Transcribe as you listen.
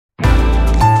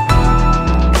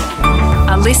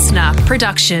listener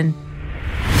production.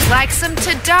 Like some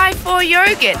to-die-for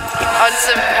yogurt on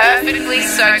some perfectly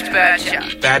soaked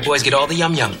bircher. Bad boys get all the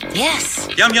yum-yum. Yes.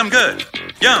 Yum, yum, good.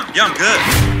 Yum, yum, good.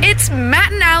 It's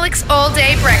Matt and Alex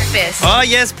all-day breakfast. Oh,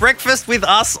 yes, breakfast with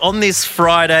us on this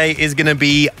Friday is going to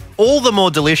be all the more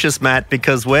delicious, Matt,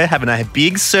 because we're having a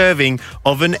big serving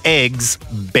of an eggs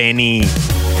BENEE.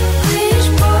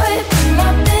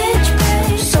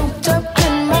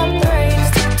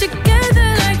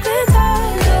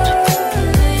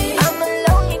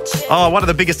 Oh, one of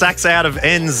the biggest acts out of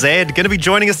NZ. Going to be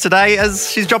joining us today as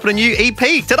she's dropping a new EP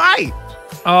today.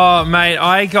 Oh, mate,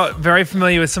 I got very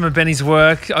familiar with some of BENEE's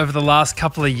work over the last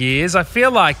couple of years. I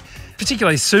feel like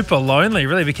particularly Super Lonely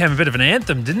really became a bit of an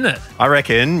anthem, didn't it? I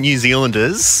reckon New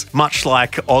Zealanders, much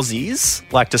like Aussies,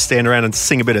 like to stand around and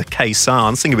sing a bit of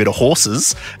K-San, sing a bit of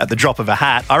Horses at the drop of a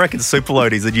hat. I reckon Super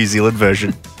Lonely's the New Zealand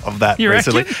version of that You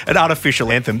recently. reckon? An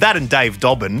unofficial anthem. That and Dave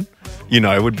Dobbin, you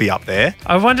know, would be up there.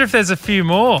 I wonder if there's a few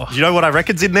more. Do you know what I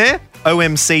reckon's in there?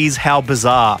 OMC's How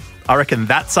Bizarre. I reckon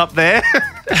that's up there.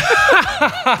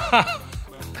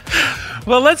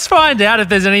 Well, let's find out if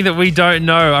there's any that we don't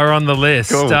know are on the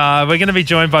list. Cool. We're going to be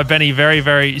joined by BENEE very,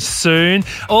 very soon.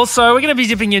 Also, we're going to be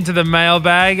dipping into the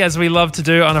mailbag as we love to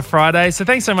do on a Friday. So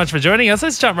thanks so much for joining us.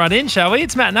 Let's jump right in, shall we?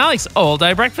 It's Matt and Alex, all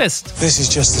day breakfast. This is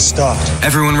just the start.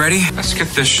 Everyone ready? Let's get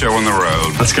this show on the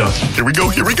road. Let's go. Here we go.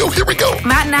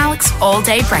 Matt and Alex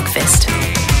all-day breakfast.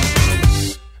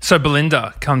 So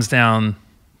Belinda comes down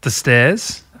the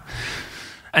stairs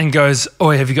and goes,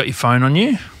 "Oi, have you got your phone on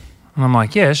you?" And I'm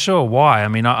like, yeah, sure. Why? I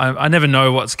mean, I never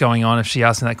know what's going on if she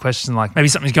asks me that question. Like maybe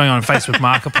something's going on in Facebook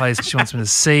Marketplace she wants me to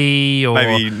see, or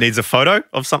Maybe needs a photo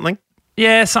of something.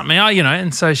 yeah, something.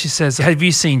 And so she says, "Have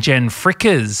you seen Jen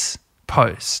Fricker's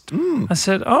post?" I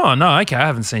said, "Oh no, okay, I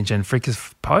haven't seen Jen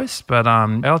Fricker's post, but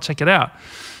I'll check it out."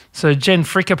 So Jen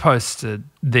Fricker posted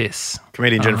this.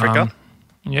 Comedian Jen Fricker.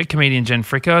 Yeah, comedian Jen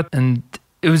Fricker, and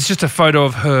it was just a photo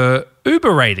of her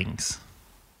Uber ratings.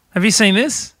 Have you seen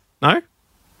this? No?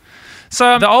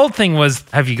 So the old thing was,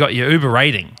 have you got your Uber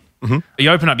rating? Mm-hmm. You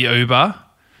open up your Uber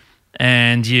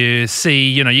and you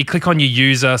see, you click on your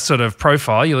user sort of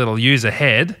profile, your little user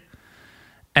head,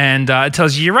 and it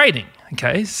tells you your rating.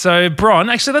 Okay, so Bron,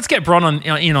 actually let's get Bron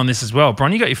in on this as well.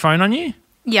 Bron, you got your phone on you?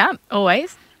 Yeah,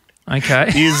 always.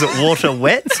 Okay. Is water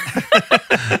wet?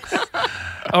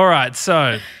 All right,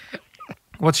 so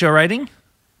what's your rating,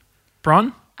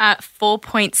 Bron?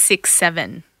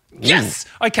 4.67. Yes.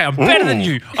 Okay, I'm better than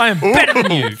you. I am better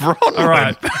than you. Bronwyn. All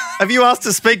right. Have you asked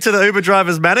to speak to the Uber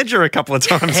driver's manager a couple of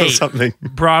times or something?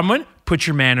 Bronwyn, put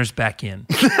your manners back in.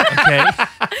 Okay?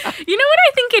 You know what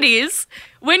I think it is?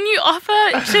 When you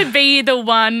offer to be the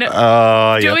one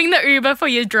doing the Uber for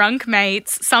your drunk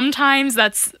mates, sometimes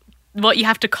that's what you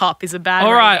have to cop is a bad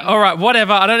All rating. right,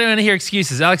 whatever. I don't want to hear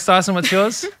excuses. Alex Dyson, what's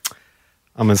yours?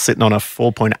 I'm sitting on a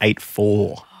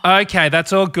 4.84. Okay,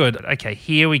 that's all good. Okay,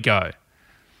 here we go.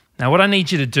 Now, what I need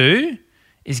you to do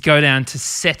is go down to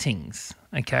settings.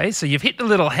 Okay, so you've hit the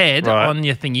little head on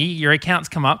your thingy. Your account's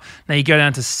come up. Now you go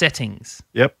down to settings.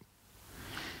 Yep.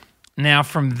 Now,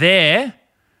 from there,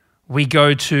 we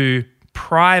go to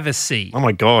privacy. Oh,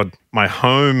 my God. My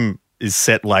home is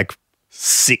set like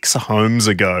 6 homes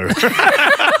ago.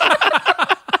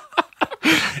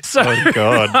 So, Oh,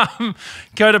 God.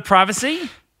 go to privacy.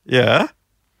 Yeah.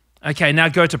 Okay, now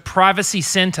go to Privacy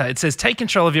Center. It says, take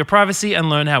control of your privacy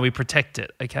and learn how we protect it,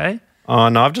 okay? Oh,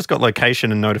 no, I've just got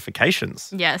location and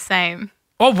notifications. Yeah, same.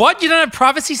 Oh, what? You don't have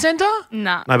Privacy Center?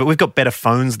 Nah. No, but we've got better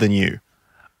phones than you.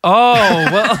 Oh,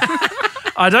 well,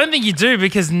 I don't think you do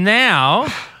because now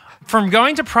from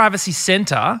going to Privacy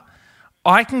Center,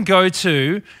 I can go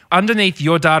to underneath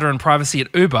your data and privacy at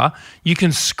Uber, you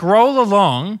can scroll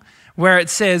along where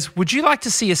it says, would you like to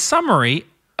see a summary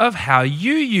of how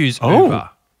you use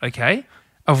Uber? Okay,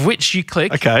 of which you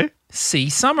click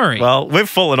see summary. Well, we've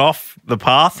fallen off the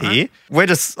path here. We're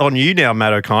just on you now,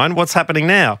 Matt O'Kine. What's happening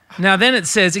now? Now then it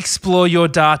says explore your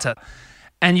data.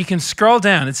 And you can scroll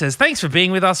down. It says, thanks for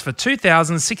being with us for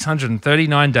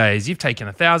 2,639 days. You've taken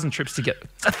 1,000 trips to get...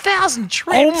 1,000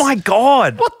 trips? Oh, my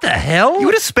God. What the hell? You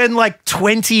would have spent like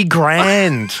 20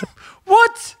 grand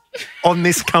What? on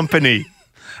this company.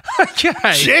 Okay.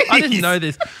 Jeez. I didn't know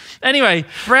this. Anyway,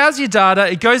 browse your data.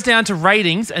 It goes down to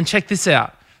ratings and check this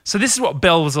out. So this is what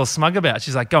Belle was all smug about.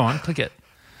 She's like, go on, click it.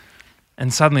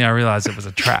 And suddenly I realised it was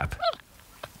a trap.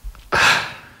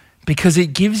 Because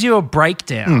it gives you a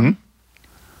breakdown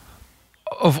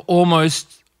of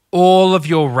almost all of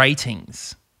your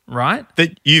ratings, right?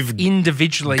 That you've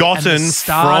individually gotten and the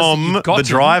stars from that you've gotten the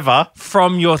driver.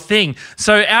 from your thing.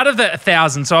 So out of the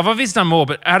 1,000, so I've obviously done more,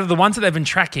 but out of the ones that they've been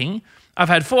tracking, I've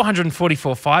had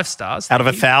 444 5 stars. Out of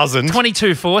 1,000.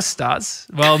 22 4 stars.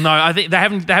 Well, no, I think they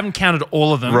haven't counted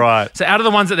all of them. Right. So out of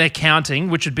the ones that they're counting,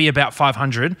 which would be about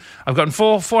 500, I've gotten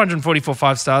 444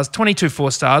 5 stars, 22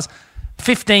 4 stars,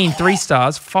 15 3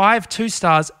 stars, 5 2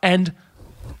 stars, and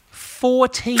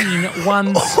 14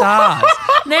 1 stars.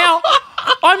 Now,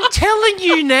 I'm telling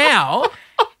you now,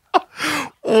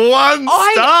 1 star.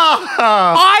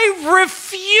 I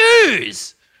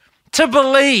refuse to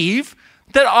believe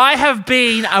that I have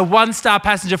been a 1-star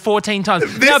passenger 14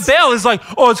 times. Now, Belle is like,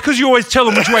 oh, it's because you always tell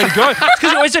them which way to go. It's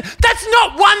because you always say, that's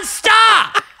not 1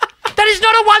 star. That is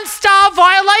not a 1-star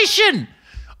violation.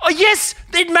 Oh, yes,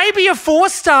 it may be a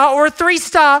 4-star or a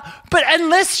 3-star, but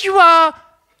unless you are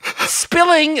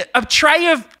spilling a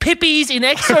tray of Pippies in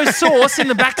XO sauce in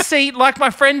the back seat like my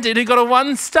friend did who got a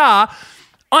 1 star,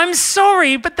 I'm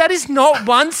sorry, but that is not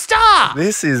 1 star.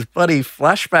 This is bloody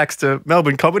flashbacks to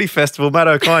Melbourne Comedy Festival, Matt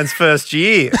O'Kine's first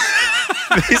year.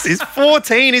 This is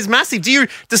 14 is massive. Do you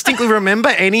distinctly remember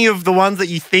any of the ones that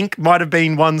you think might have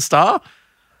been 1 star?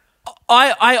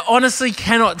 I honestly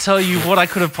cannot tell you what I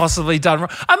could have possibly done wrong.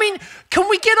 I mean, can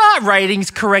we get our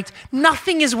ratings correct?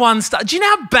 Nothing is 1 star. Do you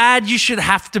know how bad you should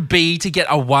have to be to get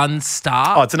a 1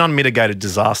 star? Oh, it's an unmitigated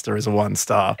disaster as a 1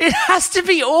 star. It has to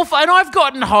be awful. And I've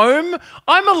gotten home.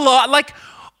 I'm a lot like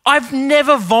I've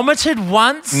never vomited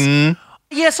once.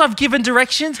 Yes, I've given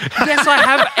directions. Yes, I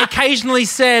have occasionally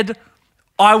said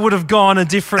I would have gone a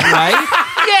different way.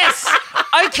 Yes.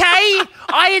 Okay,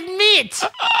 I admit.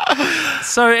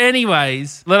 So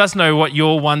anyways, let us know what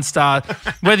your 1 star,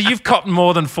 whether you've copped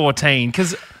more than 14,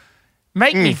 because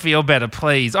make me feel better,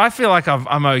 please. I feel like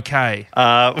I'm okay.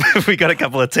 We got a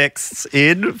couple of texts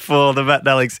in for the Matt and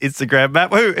Alex Instagram.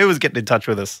 Matt, who was getting in touch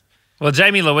with us? Well,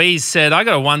 Jamie Louise said, I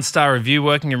got a 1-star review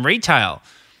working in retail.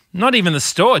 Not even the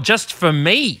store, just for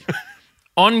me.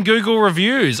 On Google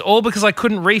reviews, all because I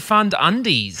couldn't refund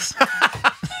undies.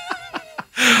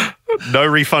 No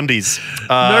refundies.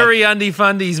 No re-undie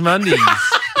fundies Mondays.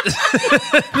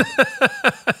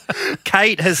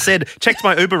 Kate has said, checked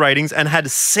my Uber ratings and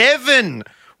had 7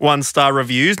 1-star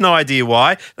reviews. No idea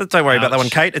why. Don't worry about that one,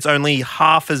 Kate. It's only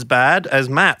half as bad as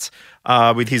Matt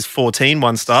with his 14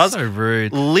 1 stars. So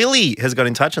rude. Lily has got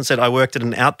in touch and said, I worked at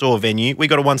an outdoor venue. We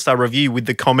got a 1-star review with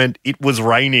the comment, it was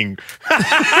raining.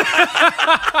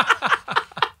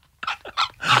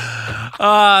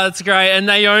 That's great. And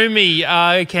Naomi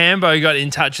Cambo got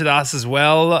in touch with us as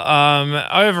well.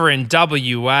 Over in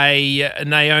WA,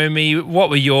 Naomi, what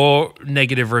were your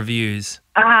negative reviews?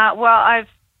 Well, I've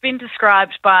been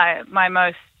described by my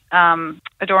most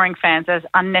adoring fans as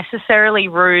unnecessarily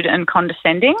rude and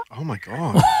condescending. Oh, my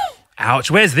God.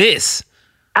 Ouch. Where's this?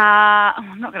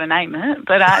 I'm not going to name it,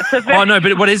 but it's a very... Oh, no,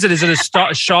 but what is it? Is it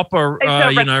a shop or,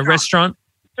 restaurant?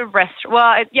 It's a restaurant.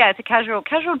 Well, it's a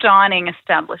casual dining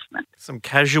establishment. Some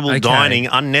casual dining,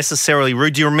 unnecessarily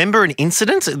rude. Do you remember an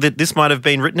incident that this might have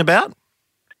been written about?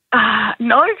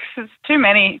 No, there's too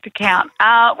many to count.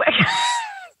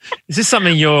 Is this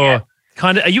something you're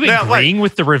kind of... Are you agreeing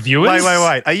with the reviewers?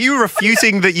 Wait. Are you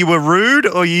refuting that you were rude,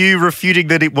 or are you refuting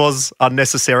that it was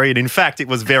unnecessary and, in fact, it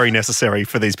was very necessary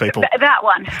for these people? That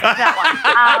one.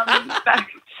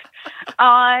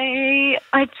 I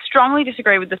strongly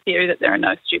disagree with the theory that there are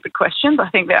no stupid questions. I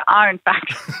think there are, in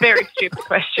fact, very stupid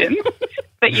questions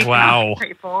that you can ask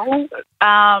people.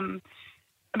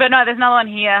 But no, there's another one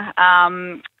here.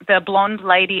 The blonde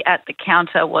lady at the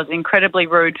counter was incredibly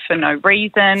rude for no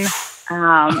reason.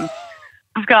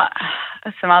 I've got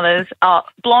some others.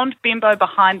 Blonde bimbo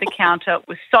behind the counter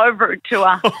was so rude to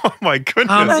her. Oh, my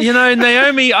goodness.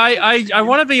 Naomi, I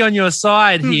want to be on your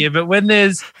side here, but when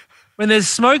there's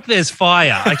smoke, there's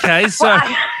fire, okay? So,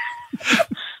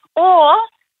 or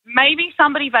maybe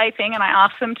somebody vaping and I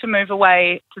ask them to move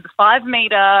away to the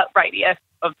 5-metre radius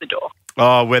of the door.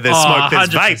 Oh, where there's smoke, there's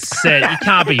vape. You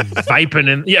can't be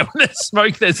vaping. When there's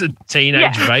smoke, there's a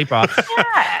teenage vapor.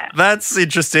 Yeah. That's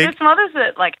interesting. There's some others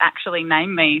that actually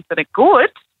name me that are good.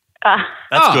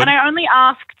 That's good. And I only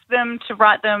asked them to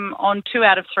write them on 2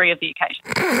 out of 3 of the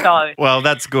occasions. So, well,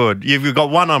 that's good. You've got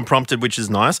one unprompted, which is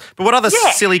nice. But what other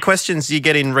silly questions do you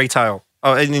get in retail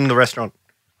or in the restaurant?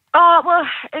 Oh, well,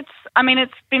 it's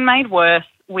been made worse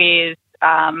with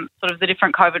sort of the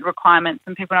different COVID requirements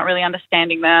and people not really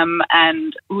understanding them,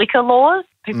 and liquor laws.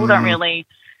 People don't really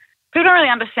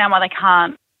understand why they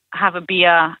can't have a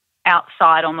beer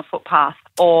outside on the footpath,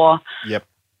 or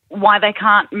why they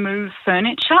can't move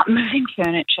furniture. Moving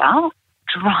furniture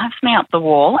drives me up the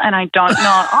wall, and I don't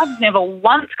know. I've never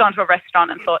once gone to a restaurant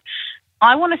and thought,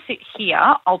 I want to sit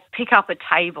here, I'll pick up a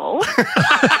table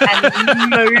and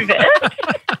move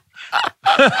it.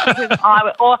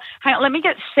 Or hang on, let me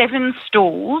get 7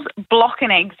 stools, block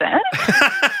an exit,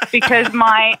 because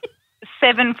my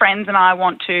 7 friends and I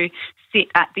want to sit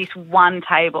at this one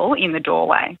table in the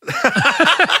doorway.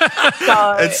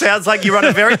 So, it sounds like you run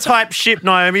a very tight ship,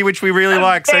 Naomi, which we really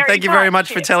like. So thank you very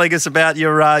much for telling us about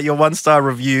your 1-star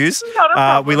reviews.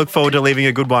 We look forward to leaving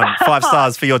a good one. 5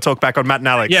 stars for your talk back on Matt and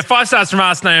Alex. Yeah, 5 stars from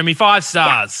us, Naomi. 5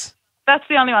 stars. Yeah, that's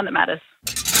the only one that matters.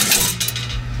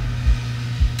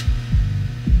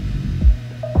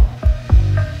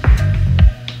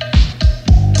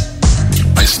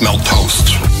 I smell toast.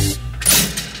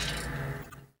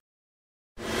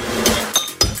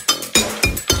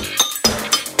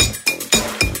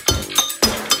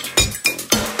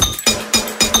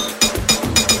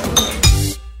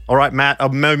 All right, Matt, a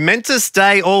momentous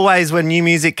day always when new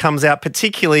music comes out,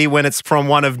 particularly when it's from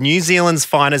one of New Zealand's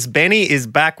finest. BENEE is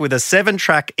back with a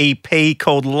 7-track EP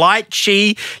called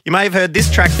Lychee. You may have heard this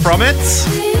track from it.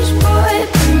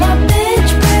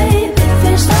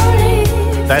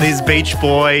 That is Beach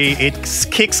Boy. It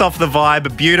kicks off the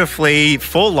vibe beautifully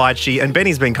for Lychee, and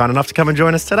BENEE's been kind enough to come and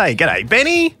join us today. G'day,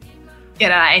 BENEE.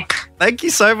 G'day. Thank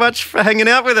you so much for hanging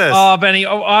out with us. Oh, BENEE,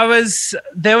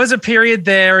 there was a period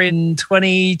there in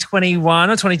 2021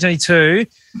 or 2022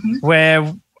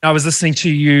 where I was listening to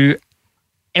you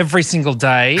every single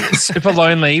day. Super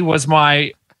Lonely was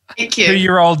my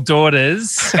 2-year-old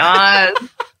daughter's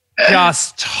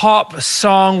just top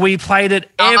song. We played it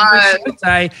every single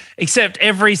day, except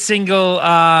every single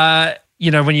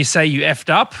when you say you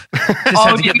effed up.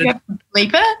 Did you have to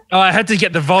bleep it? Oh, I had to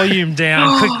get the volume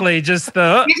down quickly. There's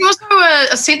also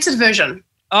a censored version.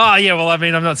 Oh, yeah. Well, I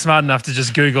mean, I'm not smart enough to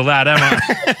just Google that, am I?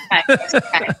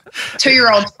 Okay.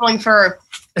 2-year-old falling for.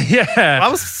 Yeah. I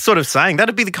was sort of saying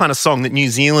that'd be the kind of song that New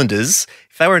Zealanders,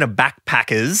 if they were in a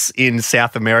backpackers in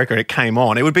South America and it came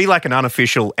on, it would be like an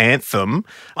unofficial anthem.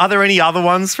 Are there any other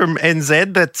ones from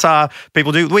NZ that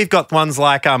people do? We've got ones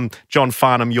like John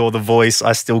Farnham, You're the Voice,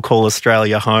 I Still Call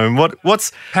Australia Home.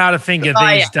 What's Powderfinger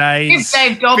these days? It's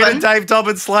Dave Dobbin. Bit of Dave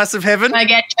Dobbin, Slice of Heaven. I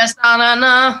get your stuff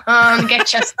on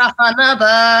get your stuff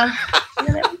another.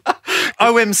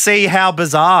 OMC, How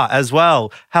Bizarre as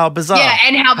well. How Bizarre. Yeah,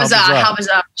 and How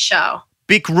Bizarre show.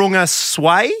 Big Runga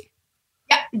Sway.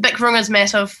 Yeah, Big Runga's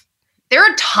massive. There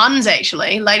are tons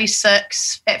actually. Lady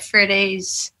Six, Fat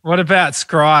Freddy's. What about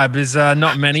Scribe? Is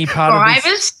not many part of this?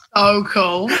 Scribe is so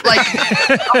cool.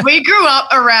 Like we grew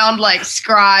up around like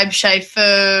Scribe, Shay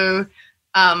Fu.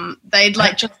 They'd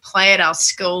like just play at our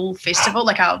school festival,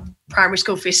 like our primary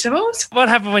school festivals. What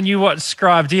happened when you watched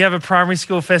Scribe? Do you have a primary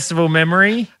school festival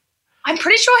memory? I'm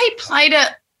pretty sure he played it.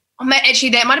 Actually,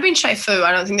 that might have been Shay Fu.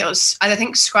 I don't think that was. I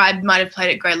think Scribe might have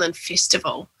played at Greatland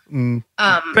Festival.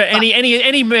 But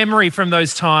any memory from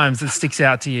those times that sticks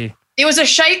out to you? There was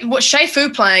Shay Fu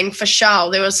playing for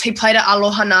Charles. He played at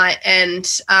Aloha Night, and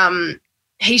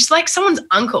he's like someone's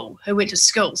uncle who went to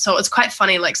school. So it's quite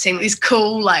funny, like seeing these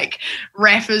cool like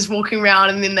rappers walking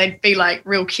around, and then they'd be like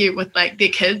real cute with like their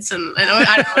kids, and I don't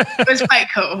know, it was quite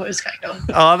cool. It was quite cool.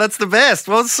 Oh, that's the best.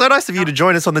 Well, it's so nice of you to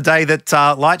join us on the day that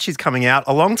Lychee's coming out.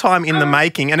 A long time in the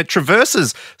making, and it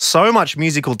traverses so much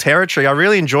musical territory. I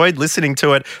really enjoyed listening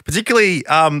to it, particularly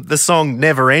the song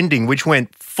Never Ending, which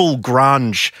went full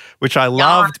grunge, which I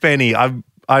loved, BENEE.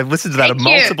 I listened to that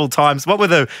multiple times. What were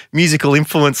the musical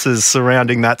influences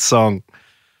surrounding that song?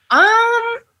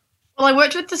 Well, I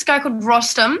worked with this guy called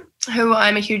Rostam, who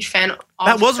I'm a huge fan of.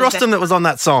 That was Rostam that was on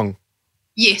that song?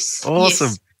 Yes. Awesome.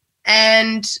 Yes.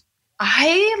 And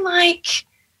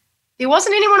there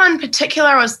wasn't anyone in particular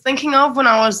I was thinking of when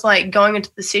I was like going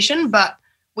into the session, but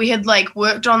we had like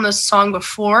worked on this song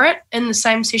before it in the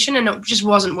same session, and it just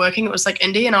wasn't working. It was like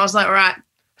indie, and I was like, all right,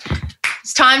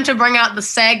 it's time to bring out the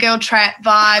sad girl trap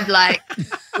vibe. Like,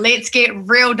 let's get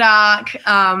real dark.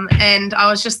 And I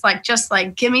was just like,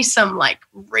 give me some like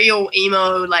real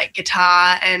emo like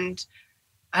guitar, and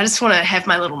I just want to have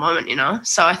my little moment, you know?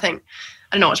 So I think,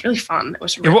 I don't know, it was really fun. It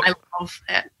was really, I love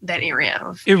that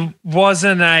area. It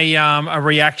wasn't a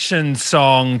reaction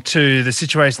song to the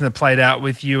situation that played out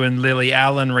with you and Lily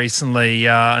Allen recently,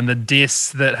 and the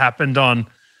diss that happened on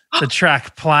the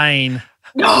track Plane.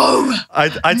 No.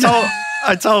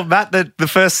 I told Matt that the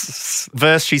first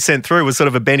verse she sent through was sort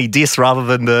of a BENEE diss rather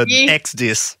than the ex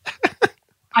diss.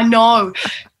 I know.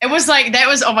 It was like,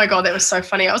 oh my God, that was so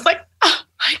funny. I was like, oh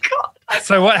my God.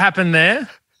 So what happened there?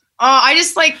 I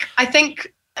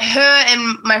think her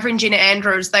and my friend Jenna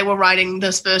Andrews, they were writing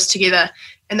this verse together.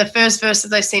 And the first verse that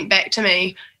they sent back to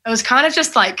me, it was kind of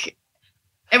just like,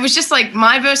 it was just like,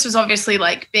 my verse was obviously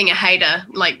like being a hater,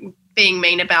 like being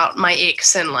mean about my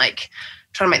ex and like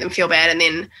trying to make them feel bad. And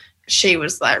then she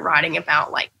was like writing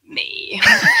about like me.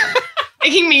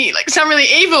 making me like sound really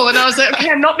evil. And I was like, okay,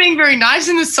 I'm not being very nice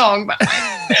in this song, but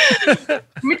we're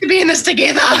meant to be in this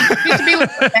together. It's meant to be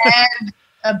like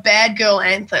a bad girl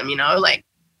anthem, you know? Like,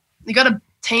 you got to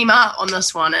team up on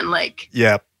this one and like,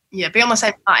 Yeah. be on the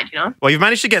same side, you know? Well, you've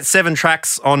managed to get 7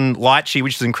 tracks on Lychee,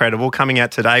 which is incredible, coming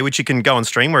out today, which you can go and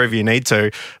stream wherever you need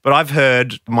to. But I've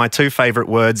heard my 2 favourite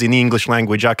words in the English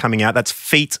language are coming out. That's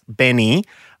feat BENEE.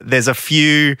 There's a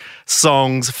few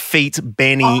songs, feat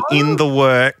BENEE, in the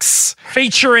works.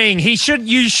 Featuring. You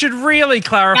should really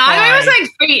clarify. I was like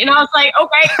feet, and I was like,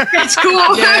 okay, that's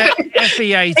cool.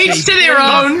 FEAT. Each to their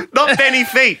own. Not BENEE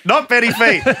feet. Not BENEE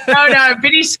feet. No,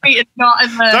 Benny's feet is not in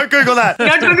the... Don't Google that.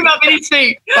 Don't talk about Benny's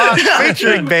feet.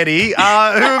 Featuring BENEE. Who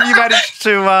have you managed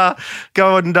to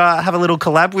go and have a little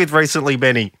collab with recently,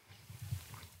 BENEE?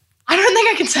 I don't think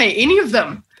I can say any of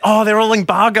them. Oh, they're all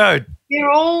embargoed.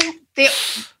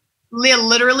 They're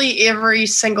literally every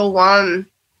single one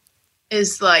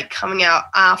is like coming out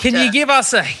after. Can you give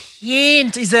us a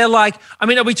hint? Is there like, I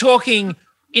mean, are we talking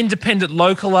independent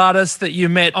local artists that you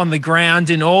met on the ground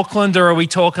in Auckland, or are we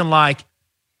talking like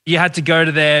you had to go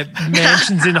to their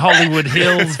mansions in Hollywood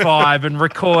Hills vibe and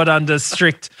record under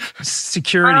strict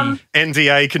security?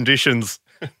 NDA conditions.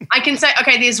 I can say,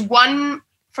 okay, there's one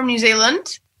from New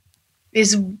Zealand,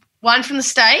 there's one from the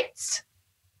States,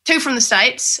 2 from the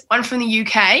States, 1 from the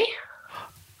UK.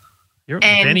 You're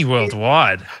BENEE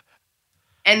worldwide.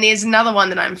 And there's another one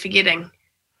that I'm forgetting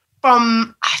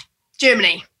from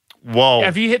Germany. Whoa.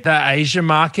 Have you hit the Asia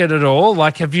market at all?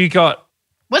 Like, have you got...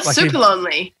 With like Super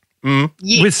Lonely.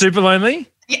 Yes. With Super Lonely?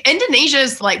 Yeah, Indonesia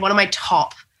is like one of my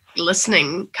top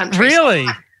listening countries. Really?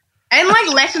 And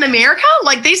like Latin America,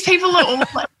 like these people are all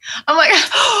like, I'm like,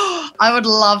 I would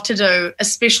love to do,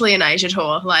 especially an Asia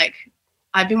tour. Like,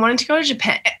 I've been wanting to go to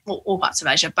Japan, well, all parts of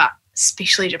Asia, but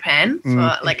especially Japan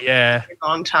for like a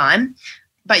long time.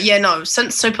 But yeah, no,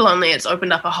 since Super Lonely, it's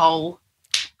opened up a whole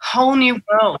new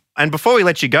world. And before we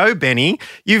let you go, BENEE,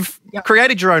 you've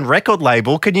created your own record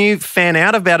label. Can you fan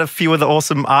out about a few of the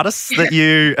awesome artists that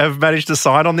you have managed to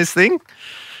sign on this thing?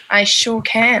 I sure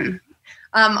can.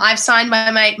 I've signed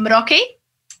my mate Miroki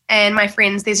and my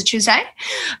friends There's a Tuesday.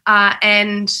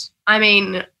 And I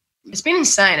mean, it's been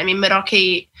insane. I mean,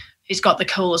 Miroki, he's got the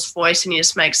coolest voice and he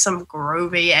just makes some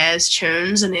groovy ass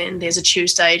tunes. And then There's a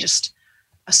Tuesday just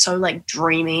are so like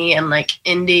dreamy and like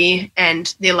indie.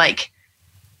 And they're like,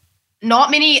 not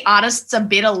many artists are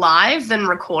better live than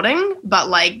recording, but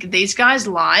like these guys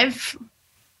live,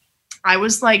 I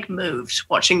was like moved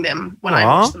watching them when I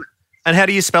watched them. And how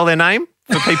do you spell their name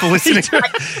for people listening?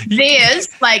 There's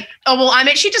like, oh, well, I'm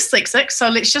actually dyslexic, so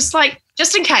let's just like,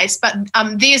 just in case, but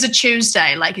There's a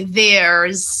Tuesday, like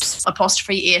there's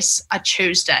apostrophe S, a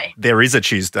Tuesday. There is a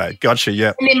Tuesday. Gotcha,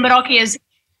 yeah. And then Miroki is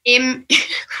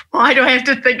why do I have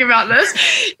to think about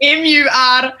this?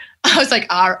 M-U-R, I was like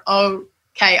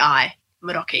R-O-K-I,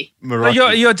 Miroki.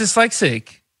 You're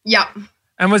dyslexic? Yep.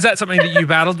 And was that something that you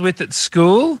battled with at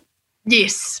school?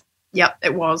 Yes. Yep,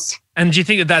 it was. And do you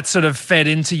think that sort of fed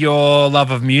into your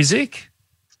love of music?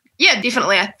 Yeah,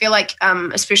 definitely. I feel like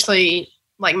especially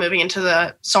like moving into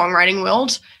the songwriting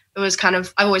world, it was kind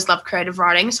of, I always loved creative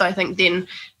writing. So I think then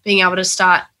being able to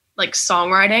start like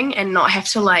songwriting and not have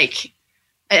to like,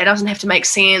 it doesn't have to make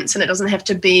sense and it doesn't have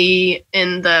to be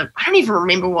in the, I don't even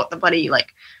remember what the bloody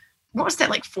like, what was that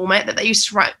like format that they used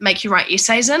to make you write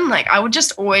essays in? Like I would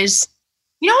just always,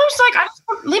 you know, I was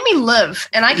like, let me live.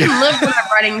 And I can live when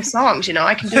I'm writing songs, you know,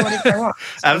 I can do whatever I want.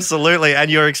 So. Absolutely.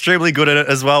 And you're extremely good at it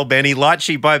as well, BENEE.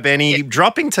 Lychee by BENEE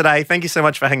dropping today. Thank you so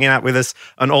much for hanging out with us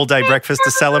on All Day Breakfast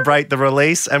to celebrate the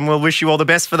release. And we'll wish you all the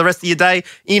best for the rest of your day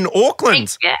in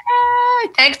Auckland. Yeah.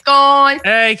 Thanks, guys.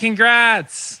 Hey,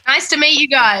 congrats. Nice to meet you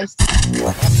guys.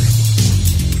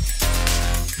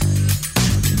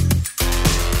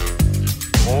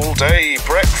 All Day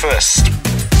Breakfast.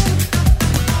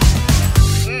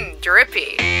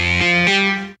 Drippy.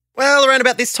 Well, around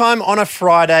about this time on a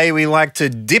Friday, we like to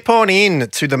dip on in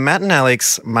to the Matt and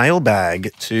Alex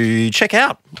mailbag to check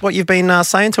out what you've been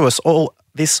saying to us all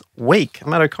this week.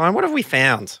 Matt O'Kine, what have we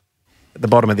found at the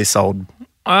bottom of this old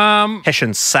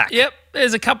Hessian sack? Yep,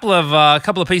 there's a couple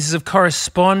of pieces of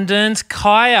correspondence.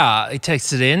 Kaya, he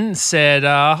texted in and said,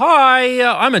 hi,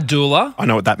 I'm a doula. I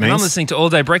know what that means. And I'm listening to All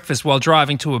Day Breakfast while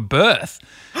driving to a birth.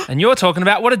 And you're talking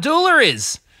about what a doula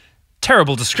is.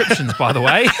 Terrible descriptions, by the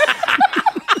way.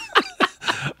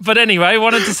 But anyway,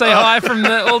 wanted to say hi from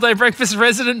the All Day Breakfast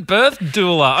resident birth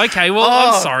doula. Okay, well,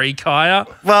 I'm sorry, Kaya.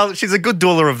 Well, she's a good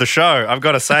doula of the show, I've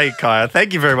got to say, Kaya.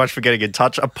 Thank you very much for getting in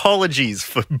touch. Apologies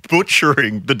for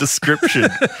butchering the description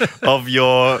of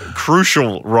your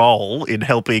crucial role in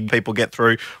helping people get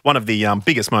through one of the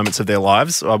biggest moments of their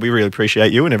lives. We really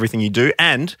appreciate you and everything you do.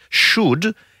 And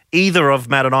should either of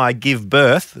Matt and I give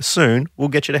birth soon, we'll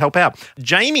get you to help out.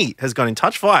 Jamie has got in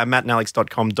touch via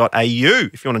mattandalex.com.au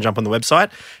if you want to jump on the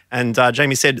website. And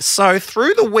Jamie said, so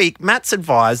through the week, Matt's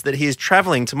advised that he is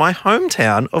travelling to my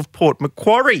hometown of Port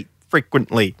Macquarie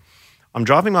frequently. I'm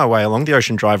driving my way along the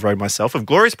Ocean Drive Road myself of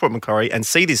glorious Port Macquarie and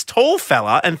see this tall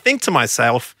fella and think to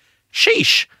myself,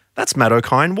 sheesh, that's Matt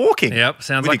O'Kine walking. Yep,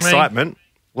 sounds With like excitement,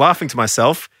 laughing to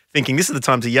myself, thinking this is the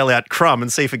time to yell out crumb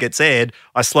and see if it gets aired.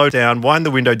 I slow down, wind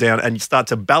the window down and start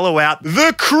to bellow out,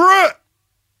 the crew!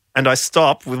 And I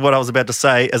stop with what I was about to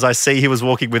say as I see he was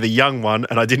walking with a young one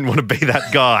and I didn't want to be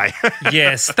that guy.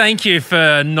 Yes, thank you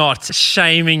for not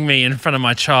shaming me in front of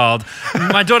my child.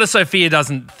 My daughter Sophia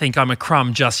doesn't think I'm a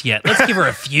crumb just yet. Let's give her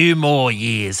a few more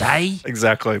years, eh?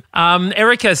 Exactly.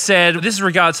 Erica said, this is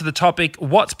regards to the topic,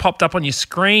 what's popped up on your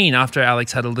screen after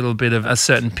Alex had a little bit of a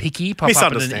certain picky pop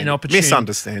up in an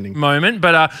inopportune moment.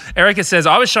 But Erica says,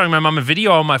 I was showing my mum a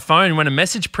video on my phone when a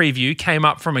message preview came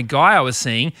up from a guy I was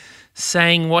seeing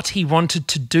saying what he wanted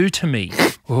to do to me.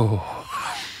 Oh,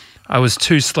 I was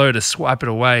too slow to swipe it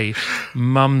away.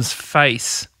 Mum's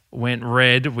face went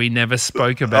red. We never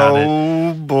spoke about it.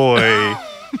 Oh, boy.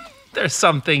 There are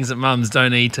some things that mums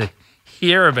don't need to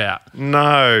hear about.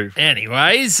 No.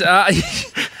 Anyways,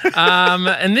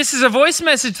 and this is a voice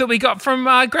message that we got from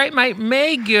great mate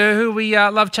Meg, who we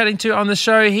love chatting to on the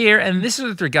show here. And this is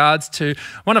with regards to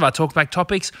one of our talkback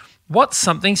topics. What's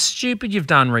something stupid you've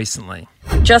done recently?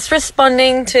 Just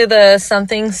responding to the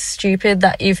something stupid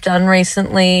that you've done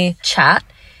recently chat.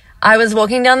 I was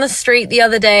walking down the street the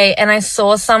other day and I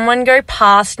saw someone go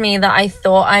past me that I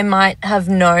thought I might have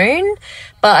known,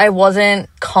 but I wasn't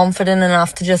confident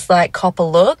enough to just cop a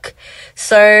look.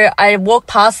 So I walked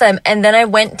past them and then I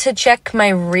went to check my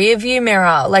rear view mirror.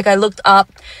 I looked up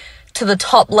to the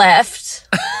top left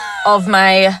of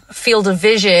my field of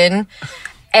vision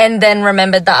and then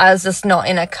remembered that I was just not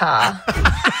in a car.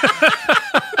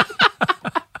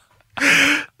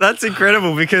 That's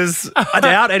incredible because I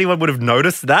doubt anyone would have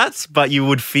noticed that, but you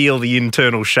would feel the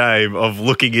internal shame of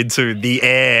looking into the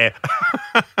air.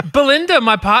 Belinda,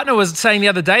 my partner, was saying the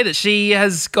other day that she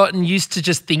has gotten used to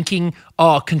just thinking,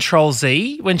 Control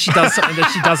Z, when she does something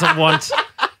that she doesn't want.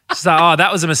 She's like,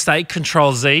 that was a mistake,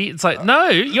 Control Z. It's like, no,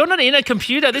 you're not in a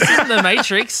computer. This isn't the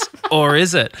Matrix, or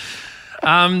is it?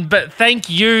 But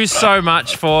thank you so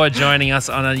much for joining us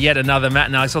on yet another Matt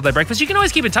and Alex All Day Breakfast. You can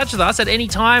always keep in touch with us at any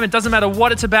time. It doesn't matter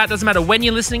what it's about. It doesn't matter when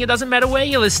you're listening. It doesn't matter where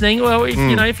you're listening. Well,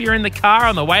 if you're in the car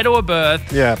on the way to a birth,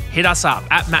 hit us up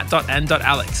at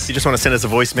matt.and.alex. You just want to send us a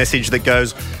voice message that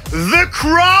goes, the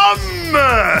crumb!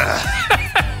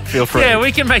 Feel free. Yeah,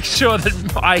 we can make sure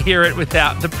that I hear it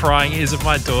without the prying ears of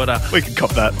my daughter. We can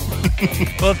cop that.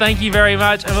 Well, thank you very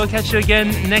much, and we'll catch you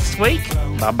again next week.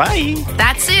 Bye-bye.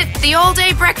 That's it. The All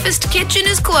Day Breakfast kitchen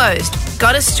is closed.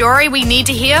 Got a story we need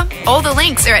to hear? All the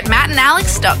links are at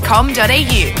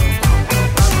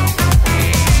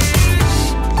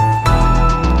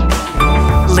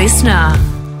mattandalex.com.au. Listener.